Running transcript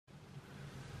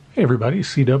Hey everybody,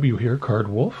 CW here, Card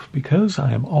Wolf, because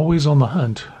I am always on the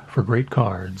hunt for great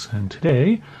cards. And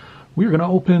today we're going to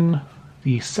open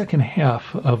the second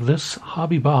half of this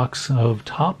hobby box of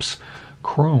Topps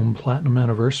Chrome Platinum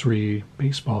Anniversary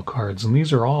baseball cards. And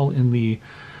these are all in the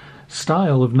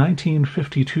style of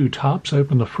 1952 Topps. I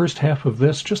opened the first half of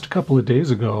this just a couple of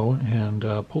days ago and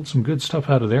pulled some good stuff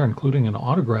out of there, including an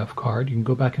autograph card. You can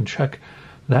go back and check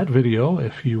that video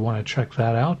if you want to check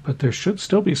that out, but there should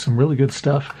still be some really good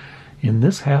stuff in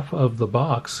this half of the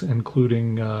box,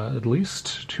 including at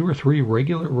least 2 or 3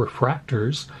 regular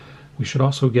refractors. We should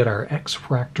also get our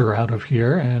X-fractor out of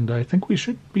here, and I think we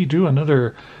should be due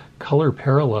another color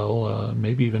parallel,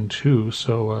 maybe even 2,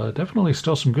 so definitely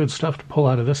still some good stuff to pull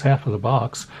out of this half of the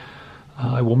box.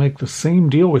 I will make the same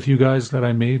deal with you guys that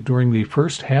I made during the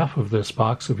first half of this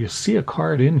box. If you see a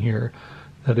card in here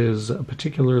that is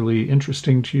particularly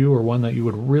interesting to you, or one that you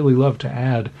would really love to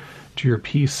add to your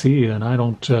PC, and I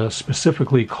don't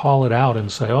specifically call it out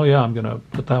and say, oh yeah, I'm going to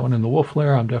put that one in the Wolf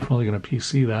Lair, I'm definitely going to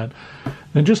PC that,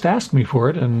 then just ask me for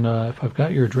it, and if I've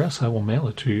got your address, I will mail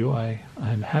it to you.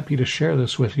 I'm happy to share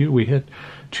this with you. We hit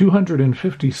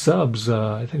 250 subs,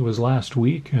 I think it was last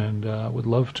week, and would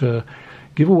love to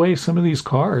give away some of these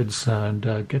cards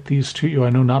and get these to you.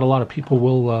 I know not a lot of people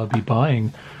will be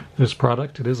buying this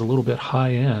product. It is a little bit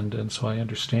high-end, and so I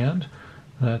understand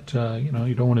that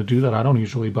you don't want to do that. I don't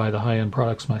usually buy the high-end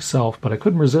products myself, but I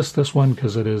couldn't resist this one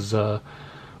because it is a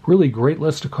really great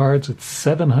list of cards. It's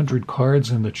 700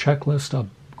 cards in the checklist, a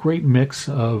great mix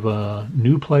of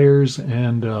new players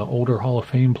and older Hall of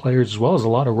Fame players, as well as a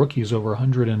lot of rookies, over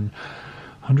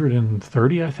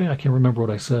 130, I think. I can't remember what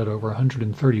I said, over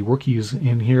 130 rookies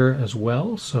in here as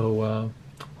well. So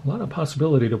a lot of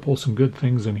possibility to pull some good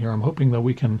things in here. I'm hoping that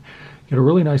we can get a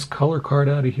really nice color card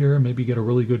out of here, maybe get a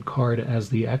really good card as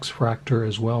the X-fractor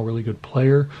as well, really good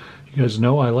player. You guys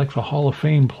know I like the Hall of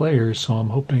Fame players, so I'm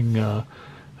hoping that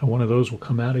one of those will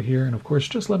come out of here. And of course,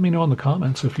 just let me know in the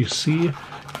comments if you see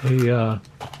a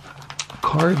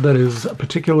card that is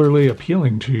particularly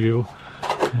appealing to you,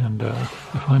 and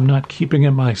if I'm not keeping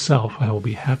it myself, I will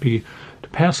be happy to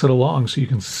pass it along so you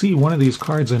can see one of these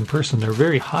cards in person. They're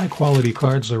very high quality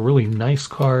cards. They're really nice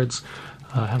cards.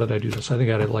 How did I do this? I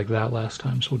think I did it like that last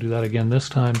time, so we'll do that again this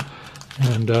time.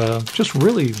 And just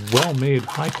really well made,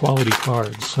 high quality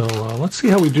cards. So let's see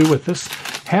how we do with this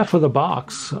half of the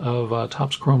box of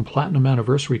Topps Chrome Platinum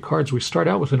Anniversary cards. We start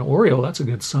out with an Oriole. That's a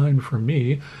good sign for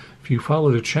me. If you follow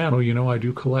the channel, you know I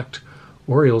do collect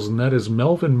Orioles, and that is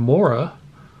Melvin Mora,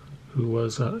 who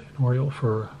was an Oriole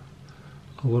for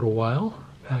a little while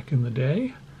back in the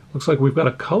day. Looks like we've got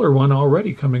a color one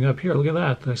already coming up here. Look at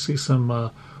that. I see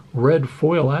some red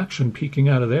foil action peeking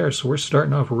out of there, so we're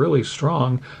starting off really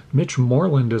strong. Mitch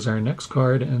Moreland is our next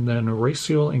card, and then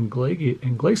Raciel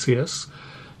Iglesias.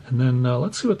 And then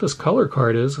let's see what this color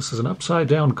card is. This is an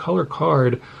upside-down color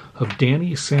card of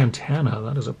Danny Santana.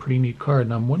 That is a pretty neat card,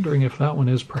 and I'm wondering if that one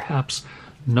is perhaps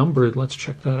numbered. Let's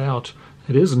check that out.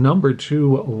 It is numbered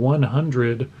to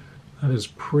 100. That is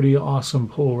pretty awesome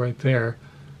pull right there.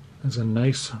 There's a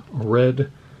nice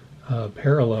red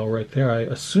parallel right there. I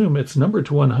assume it's numbered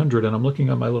to 100, and I'm looking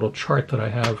at my little chart that I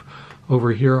have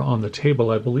over here on the table.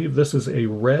 I believe this is a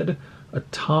red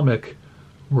atomic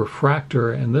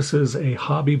refractor, and this is a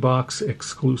hobby box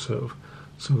exclusive.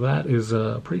 So that is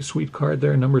a pretty sweet card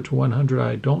there, numbered to 100.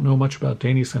 I don't know much about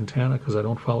Danny Santana because I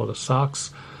don't follow the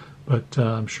Sox, but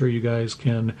I'm sure you guys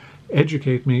can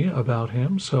educate me about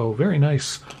him. So very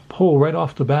nice pull right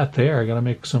off the bat there. I got to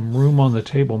make some room on the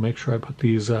table, make sure I put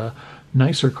these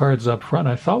nicer cards up front.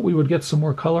 I thought we would get some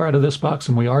more color out of this box,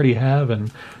 and we already have, and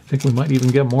I think we might even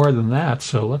get more than that.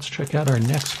 So let's check out our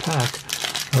next pack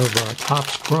of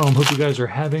Topps Chrome. Hope you guys are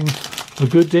having a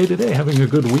good day today, having a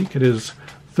good week. It is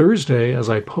Thursday as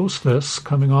I post this,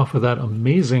 coming off of that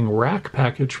amazing rack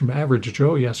package from Average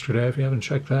Joe yesterday. If you haven't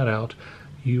checked that out,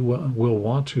 you will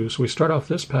want to. So we start off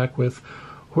this pack with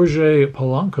Jorge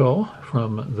Polanco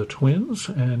from the Twins,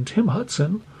 and Tim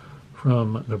Hudson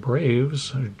from the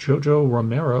Braves, Jojo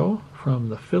Romero from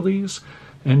the Phillies,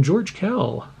 and George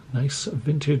Kell, nice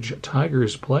vintage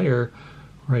Tigers player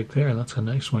right there. That's a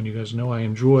nice one. You guys know I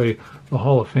enjoy the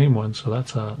Hall of Fame one, so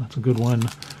that's a good one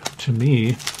to me.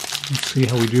 Let's see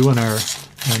how we do in our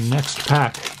next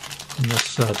pack in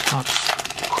this Topps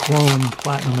Chrome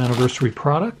Platinum Anniversary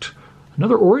product.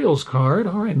 Another Orioles card.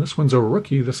 All right, and this one's a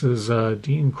rookie. This is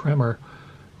Dean Kremer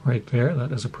right there.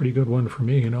 That is a pretty good one for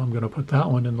me. You know, I'm going to put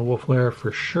that one in the Wolf Lair for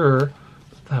sure.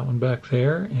 Put that one back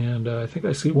there. And I think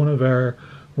I see one of our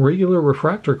regular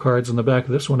refractor cards in the back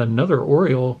of this one. Another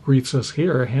Oriole greets us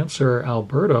here, Hanser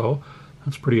Alberto.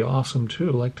 That's pretty awesome, too.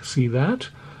 I'd like to see that.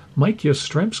 Mike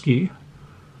Yastrzemski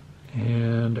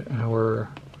And our,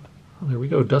 oh, there we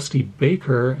go, Dusty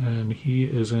Baker, and he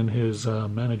is in his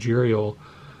managerial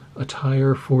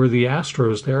attire for the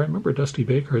Astros there. I remember Dusty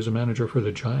Baker is a manager for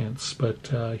the Giants, but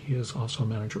he is also a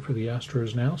manager for the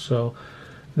Astros now. So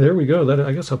there we go. That,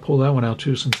 I guess I'll pull that one out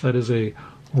too, since that is a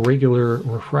regular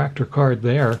refractor card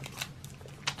there.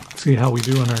 Let's see how we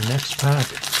do in our next pack.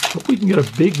 Hope we can get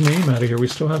a big name out of here. We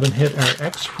still haven't hit our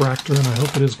X-Fractor, and I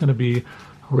hope it is going to be a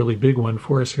really big one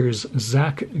for us. Here's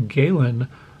Zach Gallen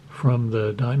from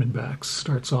the Diamondbacks.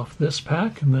 Starts off this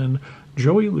pack, and then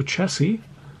Joey Lucchesi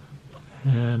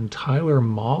and Tyler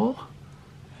Mahle.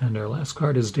 And our last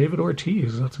card is David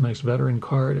Ortiz. That's a nice veteran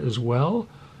card as well.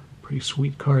 Pretty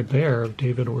sweet card there of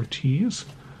David Ortiz.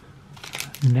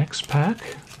 Next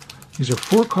pack. These are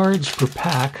 4 cards per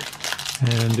pack.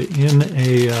 And in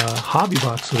a hobby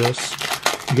box of this,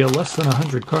 you get less than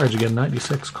 100 cards. You get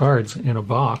 96 cards in a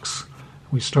box.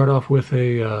 We start off with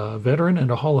a veteran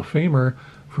and a Hall of Famer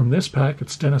from this pack.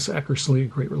 It's Dennis Eckersley,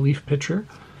 great relief pitcher.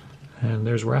 And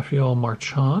there's Rafael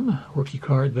Marchand, rookie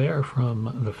card there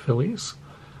from the Phillies.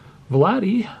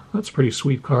 Vladdy, that's a pretty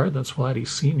sweet card. That's Vladdy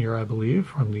Sr., I believe,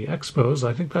 from the Expos.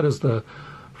 I think that is the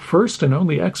first and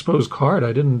only Expos card.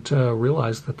 I didn't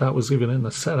realize that that was even in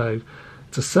the set.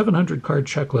 It's a 700 card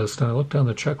checklist, and I looked down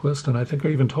the checklist, and I think I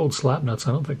even told Slapnuts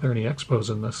I don't think there are any Expos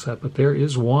in this set, but there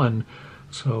is one.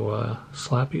 So,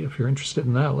 Slappy, if you're interested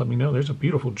in that, let me know. There's a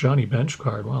beautiful Johnny Bench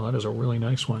card. Wow, that is a really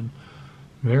nice one.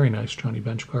 Very nice Johnny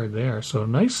Bench card there. So,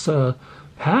 nice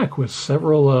pack with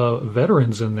several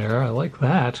veterans in there. I like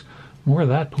that. More of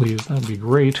that, please. That would be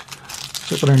great.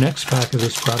 Let's open our next pack of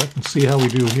this product and see how we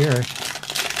do here.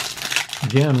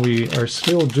 Again, we are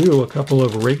still due a couple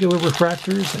of regular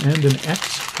refractors and an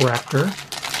X-Fractor.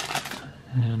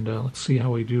 And let's see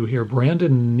how we do here.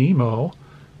 Brandon Nimmo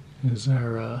is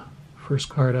our first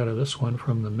card out of this one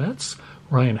from the Mets.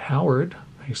 Ryan Howard,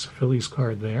 nice Phillies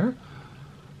card there.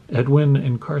 Edwin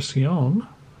Encarnacion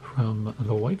from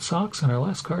the White Sox. And our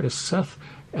last card is Seth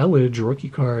Elledge, rookie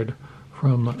card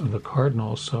from the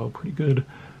Cardinals. So pretty good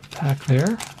pack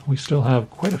there. We still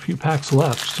have quite a few packs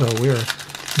left, so we're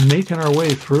making our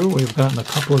way through. We've gotten a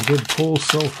couple of good pulls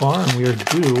so far, and we are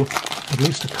due at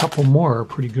least a couple more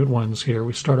pretty good ones here.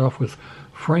 We start off with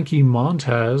Frankie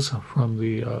Montas from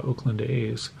the Oakland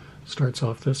A's. Starts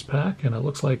off this pack, and it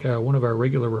looks like one of our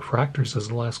regular refractors is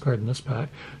the last card in this pack.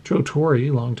 Joe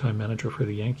Torre, longtime manager for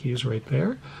the Yankees right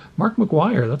there. Mark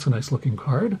McGwire, that's a nice looking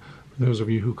card. For those of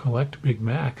you who collect Big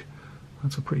Mac,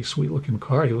 that's a pretty sweet looking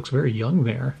card. He looks very young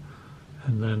there.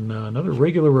 And then another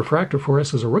regular refractor for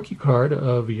us is a rookie card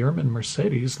of Yerman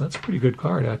Mercedes. That's a pretty good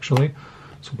card, actually.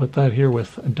 So put that here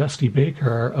with Dusty Baker,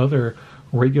 our other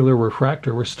regular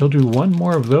refractor. We're still due one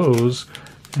more of those,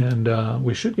 and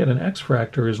we should get an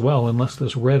X-Fractor as well, unless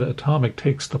this red atomic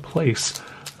takes the place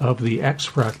of the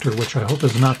X-Fractor, which I hope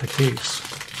is not the case.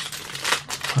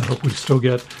 I hope we still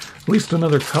get at least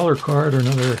another color card or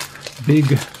another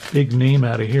big name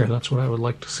out of here. That's what I would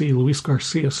like to see. Luis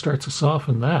Garcia starts us off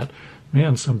in that.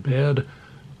 Man, some bad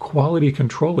quality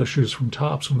control issues from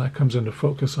Topps. When that comes into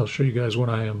focus, I'll show you guys what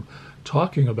I am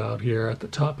talking about here. At the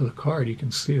top of the card, you can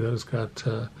see that it's got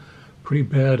pretty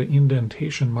bad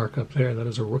indentation mark up there. That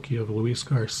is a rookie of Luis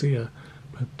Garcia.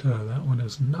 But that one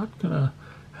is not going to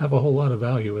have a whole lot of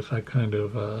value with that kind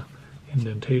of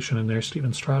indentation in there.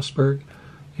 Steven Strasburg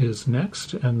is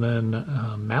next, and then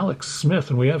Malik Smith.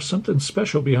 And we have something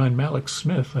special behind Malik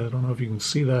Smith. I don't know if you can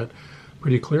see that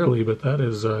pretty clearly, but that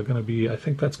is going to be, I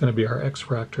think that's going to be our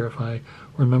X-Fractor if I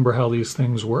remember how these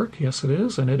things work. Yes, it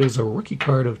is, and it is a rookie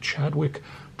card of Chadwick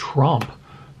Tromp,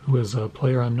 who is a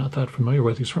player I'm not that familiar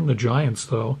with. He's from the Giants,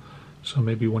 though, so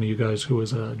maybe one of you guys who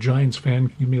is a Giants fan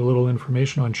can give me a little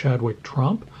information on Chadwick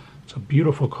Tromp. It's a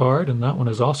beautiful card, and that one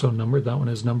is also numbered. That one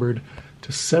is numbered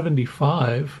to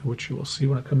 75, which you will see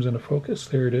when it comes into focus.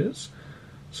 There it is.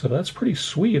 So that's pretty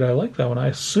sweet. I like that one. I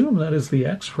assume that is the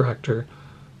X-Fractor,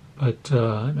 but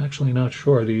I'm actually not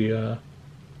sure. The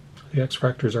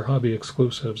X-Fractors are hobby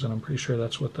exclusives, and I'm pretty sure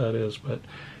that's what that is. But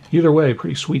either way,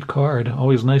 pretty sweet card.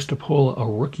 Always nice to pull a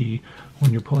rookie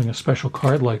when you're pulling a special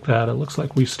card like that. It looks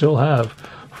like we still have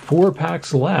 4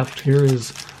 packs left.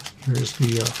 Here's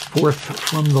the 4th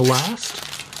from the last,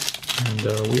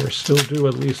 and we are still due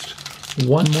at least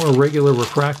one more regular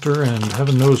refractor, and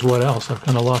heaven knows what else. I've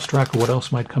kind of lost track of what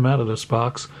else might come out of this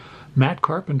box. Matt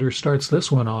Carpenter starts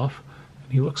this one off.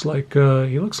 He looks like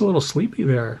he looks a little sleepy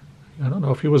there. I don't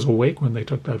know if he was awake when they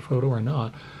took that photo or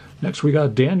not. Next, we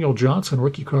got Daniel Johnson,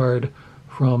 rookie card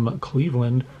from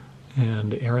Cleveland,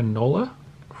 and Aaron Nola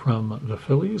from the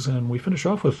Phillies. And we finish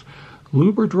off with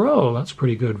Lou Boudreau. That's a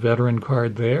pretty good veteran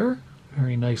card there.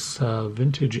 Very nice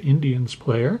vintage Indians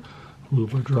player, Lou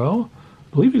Boudreau.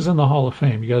 believe he's in the Hall of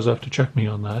Fame. You guys have to check me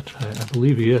on that. I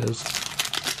believe he is.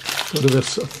 Go to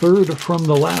this third from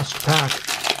the last pack.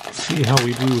 See how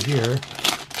we do here.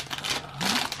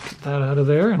 Get that out of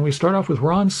there. And we start off with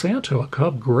Ron Santo, a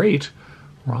Cub great.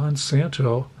 Ron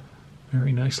Santo.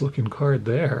 Very nice looking card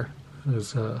there. That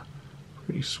is a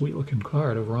pretty sweet looking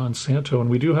card of Ron Santo. And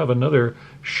we do have another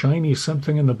shiny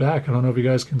something in the back. I don't know if you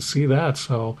guys can see that.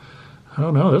 So I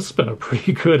don't know. This has been a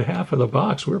pretty good half of the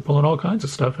box. We're pulling all kinds of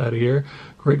stuff out of here.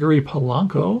 Gregory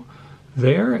Polanco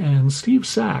there, and Steve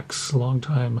Sachs,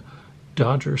 longtime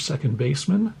Dodger second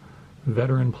baseman,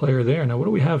 veteran player there. Now, what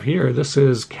do we have here? This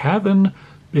is Cavan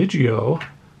Biggio,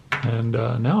 and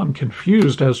now I'm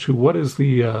confused as to what is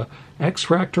the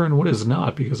X-Fractor and what is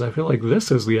not, because I feel like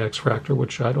this is the X-Fractor,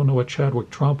 which I don't know what Chadwick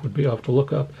Trump would be. I'll have to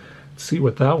look up, see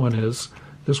what that one is.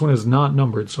 This one is not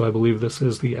numbered, so I believe this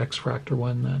is the X-Fractor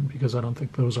one then, because I don't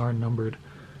think those are numbered.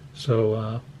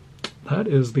 So that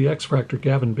is the X-Fractor,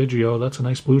 Gavin Biggio. That's a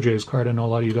nice Blue Jays card. I know a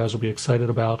lot of you guys will be excited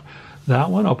about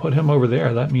that one. I'll put him over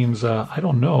there. That means I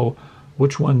don't know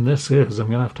which one this is. I'm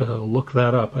going to have to look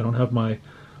that up. I don't have my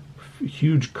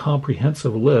huge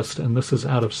comprehensive list, and this is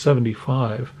out of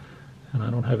 75. And I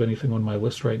don't have anything on my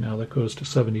list right now that goes to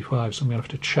 75, so I'm going to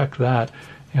have to check that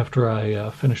after I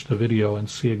finish the video and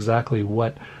see exactly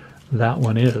what that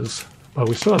one is. But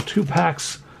we still have 2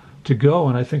 packs to go,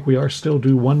 and I think we are still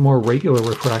due one more regular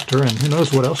refractor, and who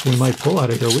knows what else we might pull out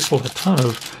of here. We pulled a ton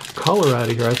of color out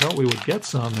of here. I thought we would get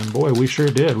some, and boy, we sure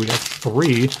did. We got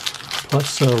 3,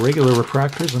 plus regular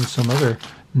refractors and some other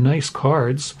nice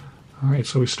cards. All right,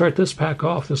 so we start this pack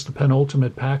off. This is the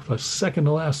penultimate pack, the second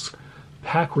to last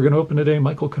pack we're going to open today.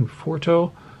 Michael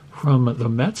Conforto from the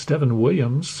Mets, Devin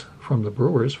Williams from the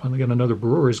Brewers. Finally got another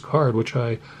Brewers card, which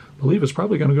I believe is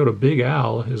probably going to go to Big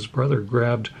Al. His brother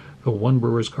grabbed the one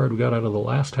Brewers card we got out of the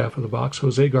last half of the box.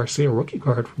 Jose Garcia, rookie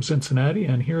card from Cincinnati.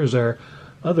 And here is our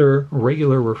other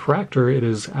regular refractor. It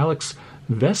is Alex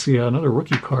Vesia, another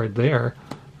rookie card there.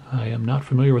 I am not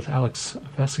familiar with Alex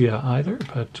Vesia either,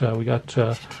 but we got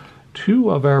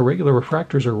 2 of our regular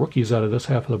refractors are rookies out of this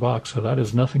half of the box, so that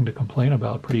is nothing to complain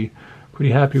about. Pretty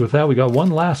happy with that. We got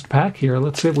one last pack here.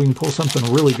 Let's see if we can pull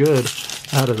something really good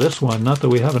out of this one. Not that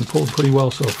we haven't pulled pretty well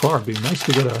so far. It'd be nice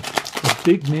to get a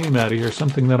big name out of here,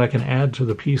 something that I can add to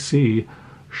the PC.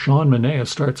 Sean Manaea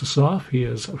starts us off. He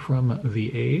is from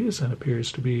the A's and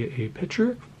appears to be a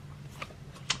pitcher.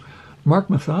 Mark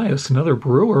Mathias, another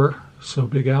Brewer, so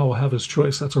Big Al will have his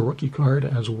choice. That's a rookie card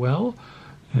as well.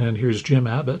 And here's Jim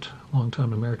Abbott,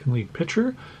 longtime American League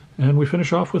pitcher. And we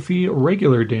finish off with the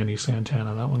regular Danny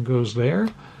Santana. That one goes there.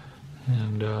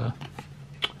 And as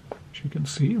you can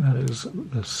see, that is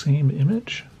the same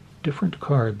image. Different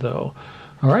card, though.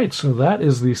 All right, so that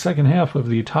is the second half of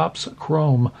the Topps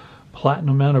Chrome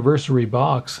Platinum Anniversary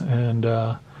box. And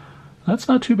that's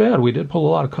not too bad. We did pull a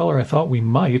lot of color. I thought we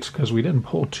might, because we didn't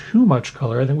pull too much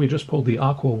color. I think we just pulled the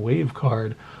Aqua Wave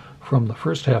card from the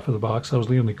first half of the box. That was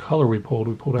the only color we pulled.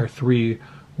 We pulled our 3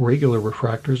 regular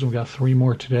refractors, and we got 3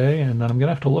 more today. And then I'm going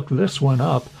to have to look this one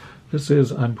up. This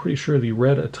is, I'm pretty sure, the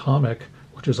Red Atomic,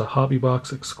 which is a Hobby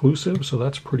Box exclusive, so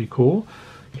that's pretty cool.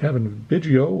 Cavan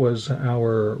Biggio was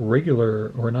our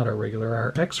regular, or not our regular,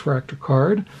 our X-Fractor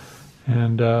card.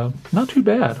 And not too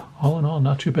bad. All in all,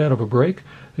 not too bad of a break.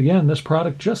 Again, this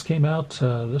product just came out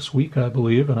this week, I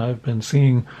believe, and I've been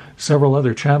seeing several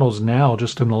other channels now,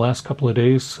 just in the last couple of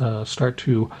days, start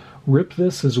to rip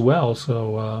this as well.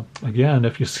 So, again,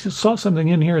 if you saw something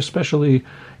in here especially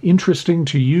interesting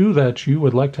to you that you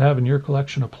would like to have in your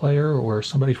collection, a player or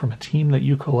somebody from a team that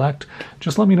you collect,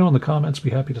 just let me know in the comments. Be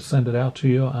happy to send it out to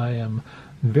you. I am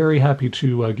very happy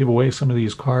to give away some of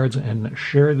these cards and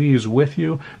share these with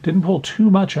you. Didn't pull too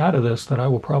much out of this that I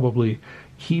will probably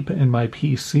keep in my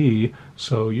PC,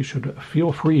 so you should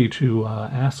feel free to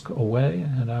ask away,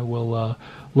 and I will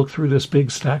look through this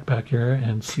big stack back here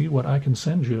and see what I can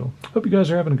send you. Hope you guys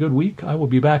are having a good week. I will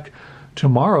be back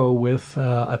tomorrow with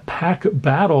a pack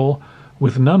battle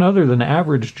with none other than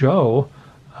Average Joe.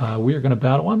 We are going to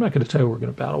battle. Well, I'm not going to tell you who we're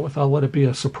going to battle with. I'll let it be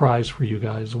a surprise for you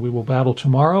guys. We will battle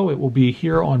tomorrow. It will be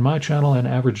here on my channel and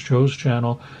Average Joe's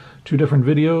channel. 2 different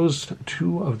videos,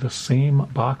 2 of the same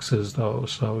boxes, though.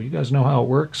 So you guys know how it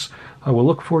works. I will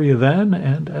look for you then,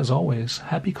 and as always,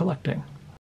 happy collecting.